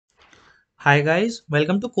Hi guys,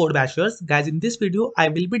 welcome to Code Bashers. Guys, in this video, I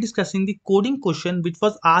will be discussing the coding question which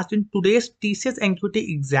was asked in today's TCS NQT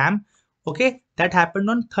exam. Okay, that happened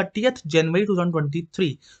on 30th January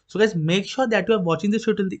 2023. So guys, make sure that you are watching this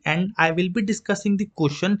video till the end. I will be discussing the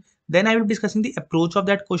question, then I will be discussing the approach of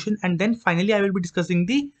that question, and then finally I will be discussing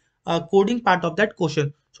the coding part of that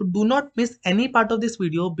question. So do not miss any part of this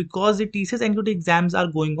video because the TCS NQT exams are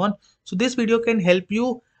going on. So this video can help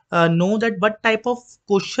you know that what type of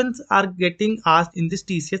questions are getting asked in this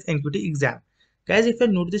TCS NQT exam. Guys, if you're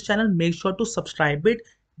new to this channel, make sure to subscribe it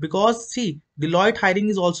because see, Deloitte hiring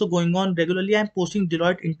is also going on regularly. I'm posting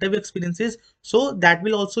Deloitte interview experiences, so that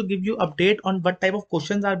will also give you update on what type of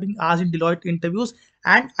questions are being asked in Deloitte interviews.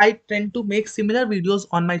 And I tend to make similar videos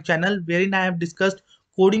on my channel wherein I have discussed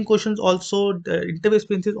coding questions also, the interview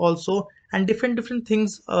experiences also, and different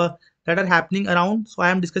things that are happening around. So I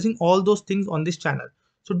am discussing all those things on this channel.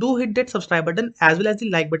 So do hit that subscribe button as well as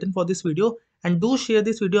the like button for this video, and do share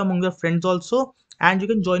this video among your friends also, and you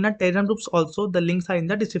can join our Telegram groups also. The links are in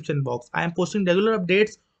the description box. I am posting regular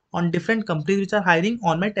updates on different companies which are hiring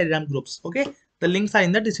on my Telegram groups. Okay, the links are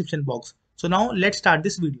in the description box. So now let's start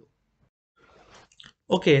this video.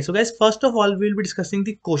 Okay, so guys, first of all, we will be discussing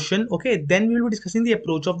the question. Okay, then we will be discussing the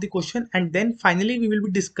approach of the question, and then finally we will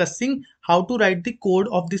be discussing how to write the code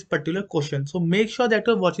of this particular question. So make sure that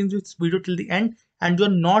you're watching this video till the end and you're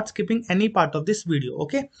not skipping any part of this video.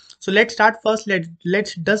 Okay, so let's start first.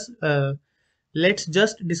 Let's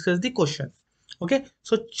just discuss the question. Okay,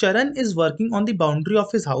 so Charan is working on the boundary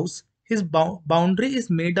of his house. His boundary is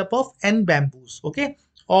made up of n bamboos. Okay,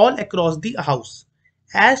 all across the house.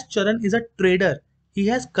 As Charan is a trader, he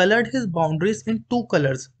has colored his boundaries in two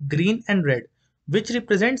colors, green and red, which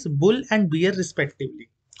represents bull and bear respectively.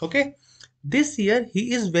 Okay. This year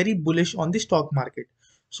he is very bullish on the stock market.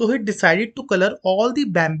 So he decided to color all the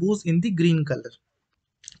bamboos in the green color.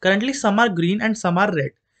 Currently some are green and some are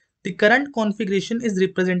red. The current configuration is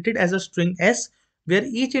represented as a string S where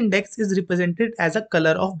each index is represented as a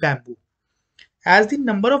color of bamboo. As the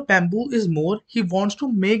number of bamboo is more, he wants to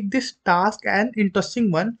make this task an interesting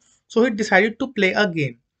one, so he decided to play a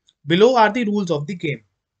game. Below are the rules of the game.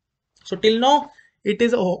 So till now, it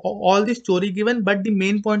is all the story given, but the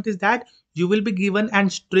main point is that you will be given an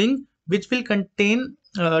string which will contain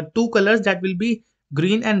two colors that will be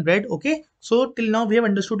green and red. Okay, so till now we have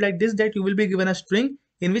understood like this, that you will be given a string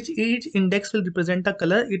in which each index will represent a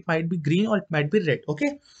color. It might be green or it might be red.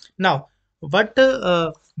 Okay, now what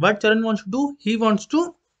Charan wants to do, he wants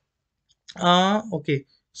to okay,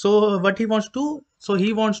 so what he wants to, so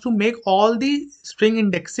he wants to make all the string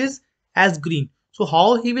indexes as green. So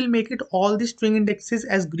how he will make it all the string indexes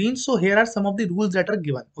as green? So here are some of the rules that are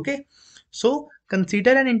given. Okay, so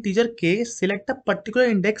consider an integer k, select a particular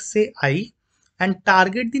index, say I, and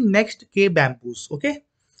target the next k bamboos. Okay,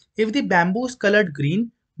 if the bamboo is colored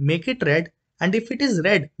green, make it red, and if it is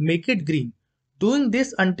red, make it green. Doing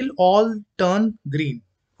this until all turn green.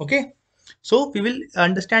 Okay, so we will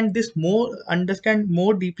understand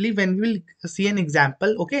more deeply when we will see an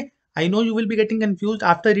example. Okay, I know you will be getting confused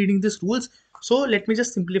after reading these rules, so let me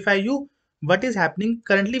just simplify you what is happening.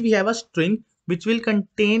 Currently we have a string which will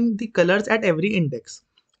contain the colors at every index.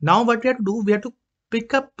 Now what we have to do, we have to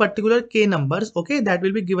pick up particular k numbers, okay, that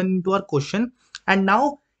will be given into our question. And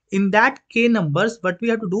now in that k numbers, what we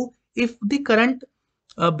have to do, if the current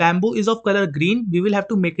bamboo is of color green, we will have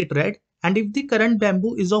to make it red, and if the current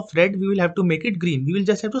bamboo is of red, we will have to make it green. We will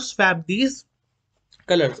just have to swap these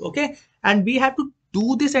colors. Okay, and we have to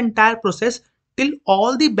do this entire process till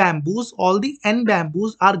all the bamboos, all the n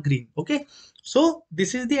bamboos are green. Okay, so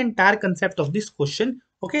this is the entire concept of this question.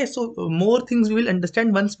 Okay, so more things we will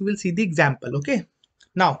understand once we will see the example. Okay,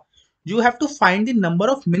 now you have to find the number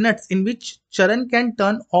of minutes in which Charan can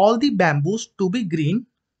turn all the bamboos to be green.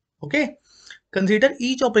 Okay, consider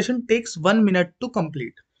each operation takes 1 minute to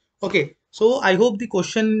complete. Okay, so I hope the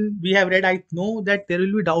question we have read, I know that there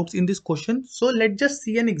will be doubts in this question. So let's just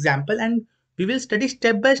see an example and we will study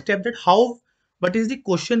step by step that how, what is the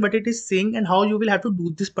question, what it is saying, and how you will have to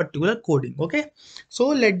do this particular coding. Okay, so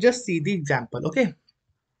let's just see the example. Okay,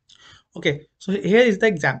 okay, so here is the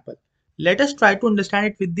example. Let us try to understand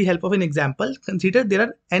it with the help of an example. Consider there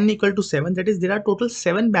are n equal to 7, that is there are total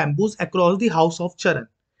 7 bamboos across the house of Charan,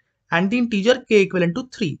 and the integer k equivalent to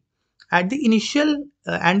 3. At the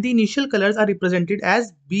initial colors are represented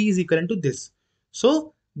as b is equivalent to this.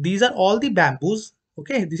 So these are all the bamboos.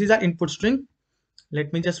 Okay, this is our input string.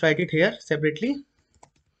 Let me just write it here separately.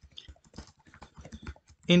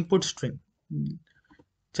 Input string.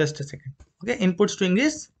 Just a second. Okay, input string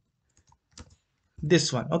is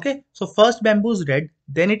this one. Okay, so first bamboo is red,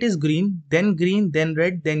 then it is green, then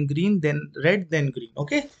red, then green, then red, then green.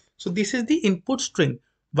 Okay, So this is the input string.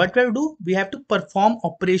 What we have to do, we have to perform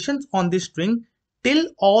operations on this string till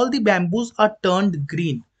all the bamboos are turned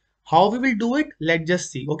green. How we will do it? Let's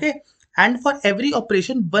just see. Okay, and for every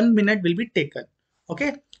operation 1 minute will be taken.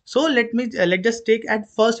 Okay, so let's just take at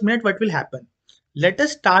first minute what will happen. Let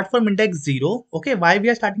us start from index 0. Okay, why we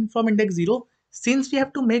are starting from index 0? Since we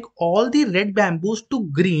have to make all the red bamboos to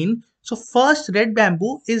green, so first red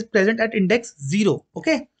bamboo is present at index 0.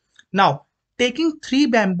 Okay, now taking 3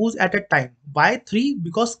 bamboos at a time. Why 3?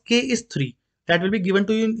 Because k is 3. That will be given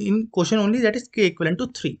to you in question only, that is k equivalent to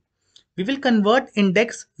 3. We will convert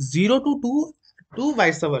index 0 to 2 to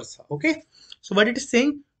vice versa. Okay, so what it is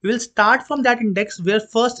saying, we will start from that index where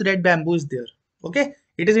first red bamboo is there. Okay,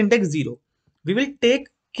 it is index 0. We will take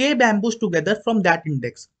k bamboos together from that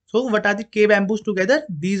index. So what are the k bamboos together?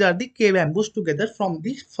 These are the k bamboos together from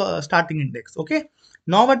the starting index. Okay,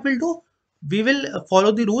 now what we'll do, we will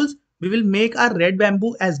follow the rules. We will make our red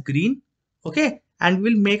bamboo as green. Okay, and we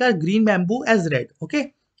will make our green bamboo as red.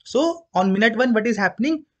 Okay, so on minute 1 what is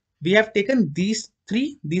happening, we have taken these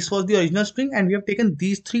three, this was the original string, and we have taken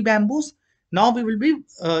these 3 bamboos. Now we will be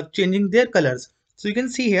changing their colors. So you can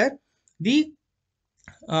see here the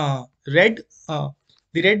uh, red uh,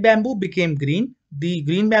 the red bamboo became green, the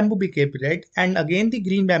green bamboo became red, and again the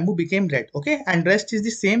green bamboo became red. Okay, and rest is the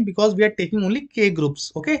same because we are taking only k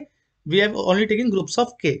groups. Okay, we have only taken groups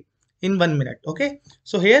of k in 1 minute. Okay,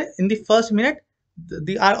 so here in the first minute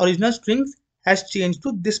our original strings has changed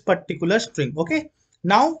to this particular string. Okay,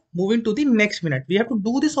 now moving to the next minute, we have to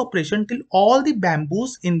do this operation till all the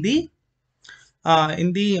bamboos in the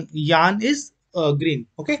yarn is green.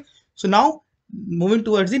 Okay, so now moving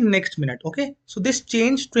towards the next minute. Okay, so this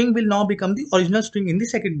change string will now become the original string in the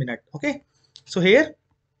second minute. Okay, so here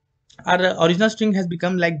our original string has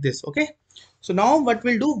become like this. Okay, so now what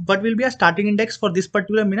we'll do, what will be a starting index for this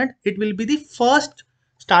particular minute? It will be the first,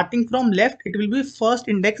 starting from left, it will be first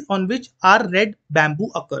index on which our red bamboo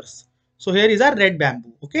occurs. So here is our red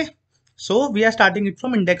bamboo. Okay, so we are starting it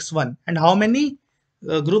from index 1. And how many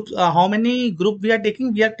groups, how many group we are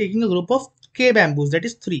taking? We are taking a group of k bamboos, that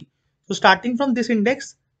is 3. So starting from this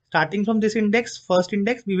index, first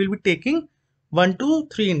index, we will be taking 1 to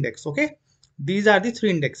 3 index. Okay, these are the 3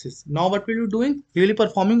 indexes. Now what we will be doing, we will be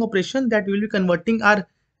performing operation that we will be converting our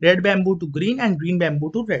red bamboo to green and green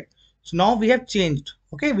bamboo to red. So now we have changed.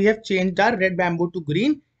 Okay, we have changed our red bamboo to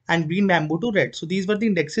green and green bamboo to red. So these were the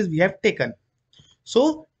indexes we have taken.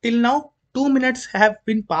 So till now 2 minutes have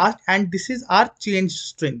been passed and this is our change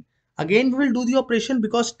string. Again we will do the operation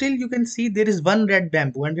because still you can see there is one red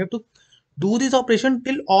bamboo and we have to do this operation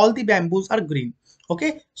till all the bamboos are green.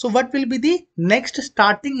 Okay, so what will be the next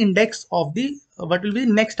starting index of the what will be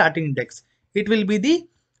the next starting index? It will be the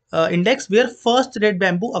index where first red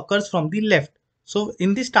bamboo occurs from the left. So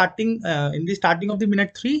in the starting of the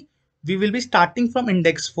minute 3, we will be starting from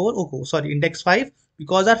index 4. Okay, sorry, index 5,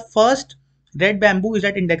 because our first red bamboo is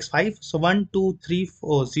at index 5. So 1 2 3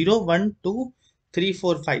 4 0 1 2 3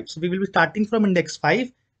 4 5. So we will be starting from index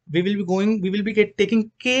 5. We will be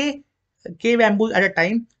taking k bamboos at a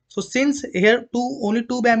time. So since here only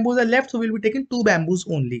two bamboos are left, so we will be taking 2 bamboos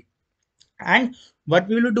only. And what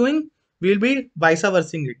we will be doing, we will be vice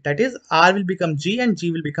versa it, that is r will become g and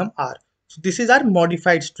g will become r. So this is our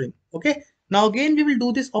modified string. Okay, now again we will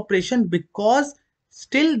do this operation because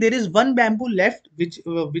still there is one bamboo left which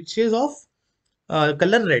is of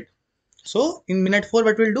color red. So in minute 4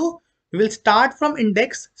 what we'll do, we will start from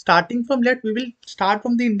index, starting from left, we will start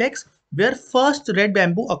from the index where first red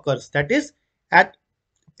bamboo occurs, that is at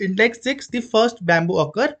index 6 the first bamboo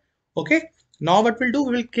occur. Okay, now what we'll do,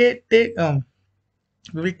 we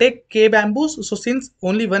will take k bamboos. So since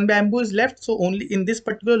only one bamboo is left, so only in this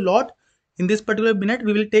particular lot, in this particular minute,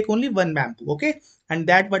 we will take only one bamboo. Okay, and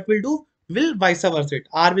that what we'll do, will vice versa it,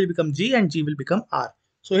 r will become g and g will become r.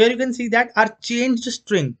 So here you can see that our changed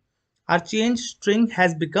string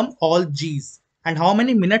has become all g's. And how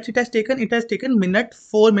many minutes it has taken? It has taken minute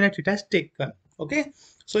 4 minutes it has taken. Okay,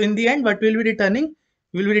 so in the end what we will be returning,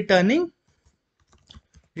 we will be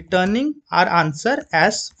returning our answer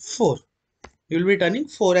as 4. We will be returning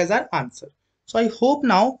 4 as our answer. So I hope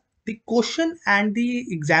now the question and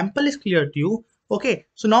the example is clear to you. Okay,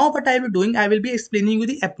 so now what I will be doing, I will be explaining you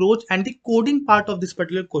the approach and the coding part of this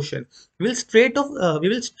particular question. We will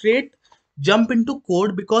straight jump into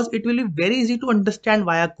code because it will be very easy to understand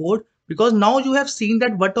via code, because now you have seen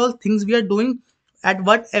that what all things we are doing at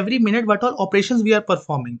what every minute, what all operations we are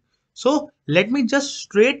performing. So let me just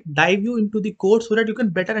straight dive you into the code so that you can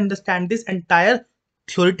better understand this entire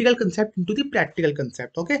theoretical concept into the practical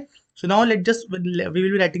concept. Okay, so now we will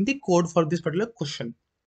be writing the code for this particular question.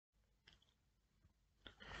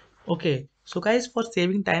 Okay, So guys, for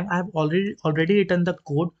saving time, I have already written the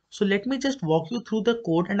code. So let me just walk you through the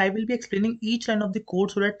code, and I will be explaining each line of the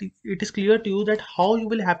code so that it is clear to you that how you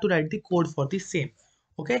will have to write the code for the same.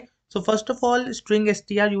 Okay. So first of all, string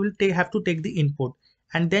str, you will have to take the input,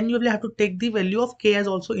 and then you will have to take the value of k as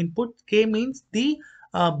also input. K means the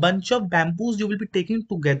bunch of bamboos you will be taking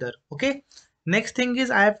together. Okay. Next thing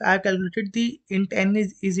is I have calculated the int n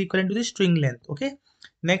is equivalent to the string length. Okay.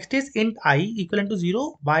 Next is int I equivalent to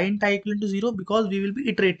 0. Why int I equivalent to 0? Because we will be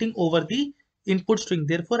iterating over the input string.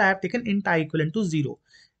 Therefore, I have taken int I equivalent to 0.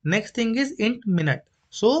 Next thing is int minute.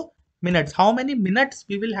 So minutes, how many minutes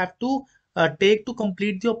we will have to take to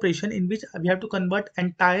complete the operation in which we have to convert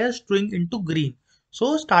entire string into green.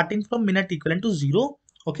 So starting from minute equivalent to 0.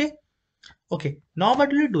 Okay. Okay, now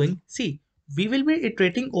what we'll be doing, see, we will be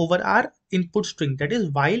iterating over our input string, that is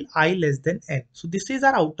while I less than n. So this is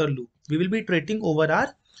our outer loop. We will be iterating over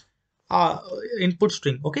our uh, input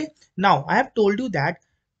string. Okay, now I have told you that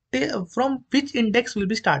from which index we'll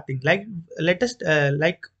be starting. Like let us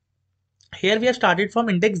like here we have started from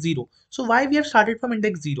index 0. So why we have started from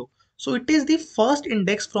index 0? So it is the first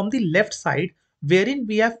index from the left side wherein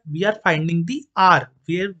we are finding the r,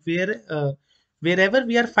 wherever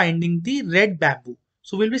we are finding the red bamboo.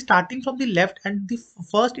 So we'll be starting from the left, and the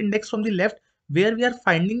first index from the left where we are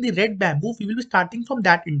finding the red bamboo, we will be starting from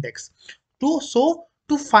that index. To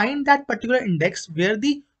find that particular index where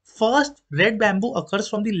the first red bamboo occurs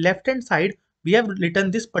from the left hand side, we have written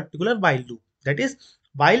this particular while loop. That is,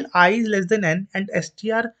 while I is less than n and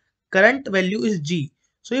str current value is g.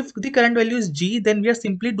 So if the current value is g, then we are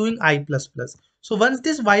simply doing I plus plus. So once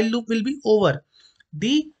this while loop will be over,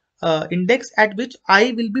 the index at which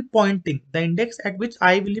I will be pointing,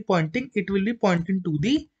 it will be pointing to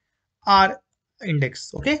the R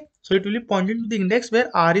index. Okay, so it will be pointing to the index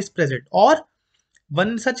where R is present, or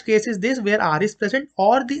one such case is this where R is present,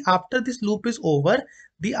 or the after this loop is over,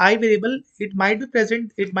 the I variable, it might be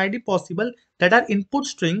present, it might be possible that our input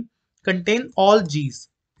string contain all G's.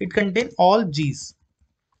 It contain all G's.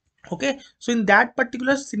 Okay, so in that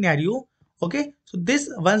particular scenario, okay, so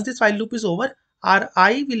this once this while loop is over, our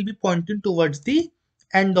I will be pointing towards the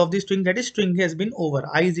end of the string, that is string has been over.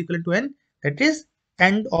 I is equal to n, that is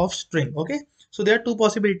end of string. Okay, so there are two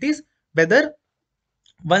possibilities, whether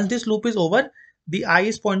once this loop is over, the I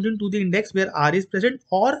is pointing to the index where R is present,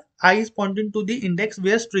 or I is pointing to the index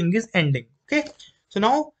where string is ending. Okay. So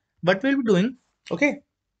now what we'll be doing, okay.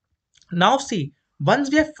 Now see, once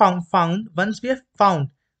we have found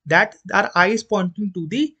that our I is pointing to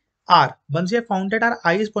the R, once we have found that our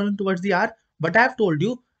I is pointing towards the R, but I have told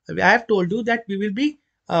you that we will be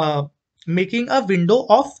making a window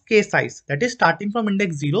of k size, that is starting from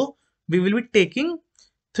index 0, we will be taking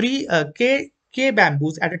three k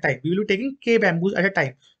bamboos at a time. We will be taking k bamboos at a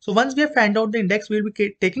time. So once we have found out the index, we will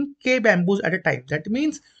be taking k bamboos at a time. That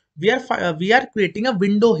means we are creating a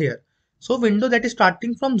window here. So window that is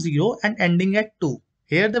starting from 0 and ending at 2.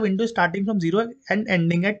 Here the window is starting from 0 and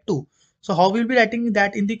ending at 2. So how we will be writing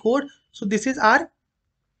that in the code? So this is our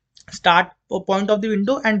start point of the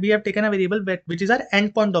window, and we have taken a variable which is our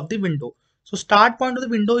end point of the window. So start point of the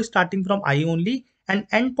window is starting from I only, and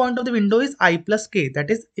end point of the window is I plus k.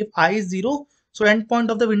 That is, if I is 0, so end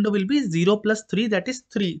point of the window will be 0 plus 3, that is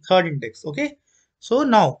third index. Okay, so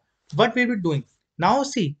now what we will be doing, now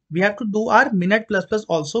see, we have to do our minute plus plus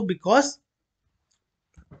also, because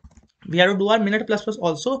we have to do our minute plus plus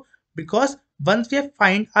also, because once we have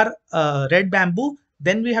find our red bamboo,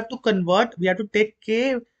 then we have to convert, we have to take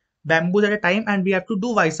k bamboos at a time, and we have to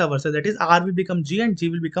do vice versa, that is r will become g and g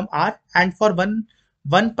will become r, and for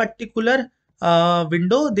one particular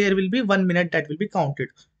window there will be 1 minute that will be counted.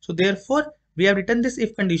 So therefore we have written this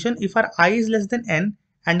if condition, if our I is less than n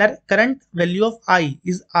and our current value of I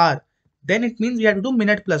is r, then it means we have to do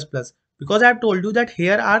minute plus plus, because I have told you that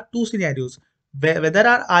here are two scenarios, whether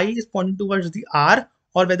our I is pointing towards the R,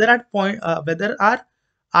 or whether our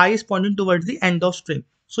I is pointing towards the end of string.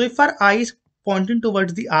 So if our I is pointing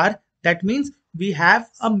towards the R, that means we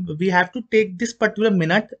have to take this particular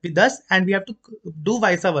minute with us, and we have to do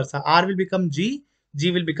vice versa. R will become G,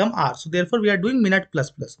 G will become R. So therefore we are doing minute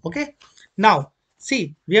plus plus. Okay. Now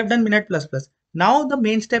see, we have done minute plus plus. Now the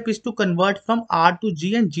main step is to convert from R to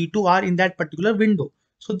G and G to R in that particular window.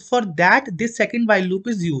 So for that, this second while loop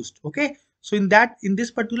is used. Okay. So in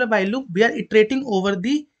this particular while loop, we are iterating over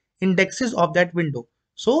the indexes of that window.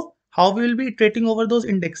 So how we will be iterating over those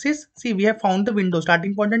indexes? See, we have found the window,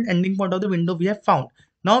 starting point and ending point of the window we have found.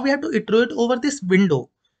 Now we have to iterate over this window,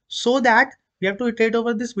 so that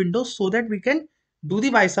we can do the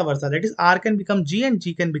vice versa. That is, R can become G and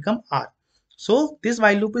G can become R. So this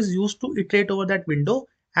while loop is used to iterate over that window,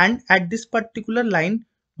 and at this particular line,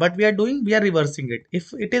 what we are doing, we are reversing it.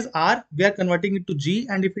 If it is R, we are converting it to G,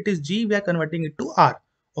 and if it is G, we are converting it to R.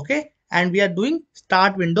 Okay, and we are doing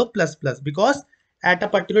start window plus plus, because at a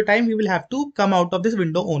particular time we will have to come out of this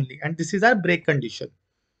window only, and this is our break condition.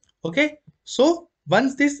 Okay, so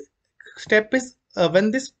once this step is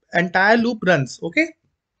when this entire loop runs, okay,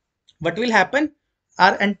 what will happen,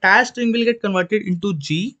 our entire string will get converted into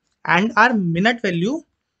G, and our minute value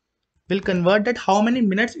will convert that how many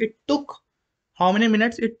minutes it took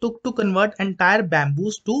to convert entire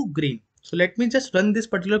bamboos to green. So let me just run this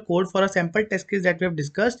particular code for a sample test case that we have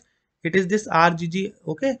discussed. It is this RGG.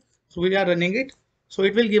 Okay, so we are running it. So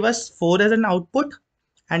it will give us 4 as an output,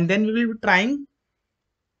 and then we will be trying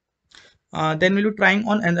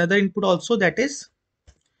on another input also, that is,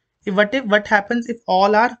 if what happens if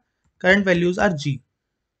all our current values are G.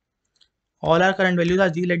 All our current values are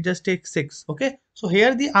G. Let's just take 6. Okay, so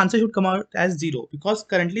here the answer should come out as 0, because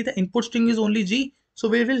currently the input string is only G, so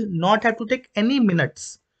we will not have to take any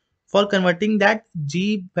minutes for converting that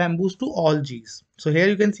G bamboos to all G's. So here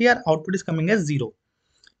you can see our output is coming as 0.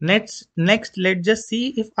 Next, let's just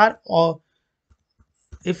see if all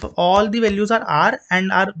the values are R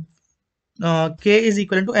and our k is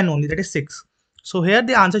equal to n only, that is 6. So here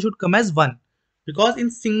the answer should come as 1, because in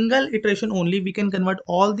single iteration only we can convert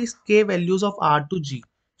all these k values of R to G.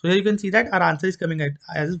 So here you can see that our answer is coming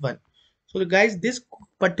as 1. So guys, this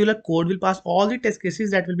particular code will pass all the test cases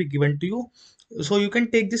that will be given to you. So you can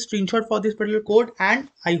take this screenshot for this particular code, and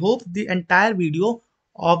I hope the entire video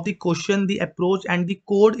of the question, the approach and the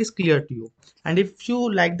code is clear to you. And if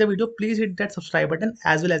you like the video, please hit that subscribe button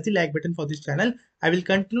as well as the like button for this channel. I will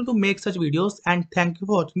continue to make such videos, and thank you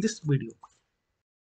for watching this video.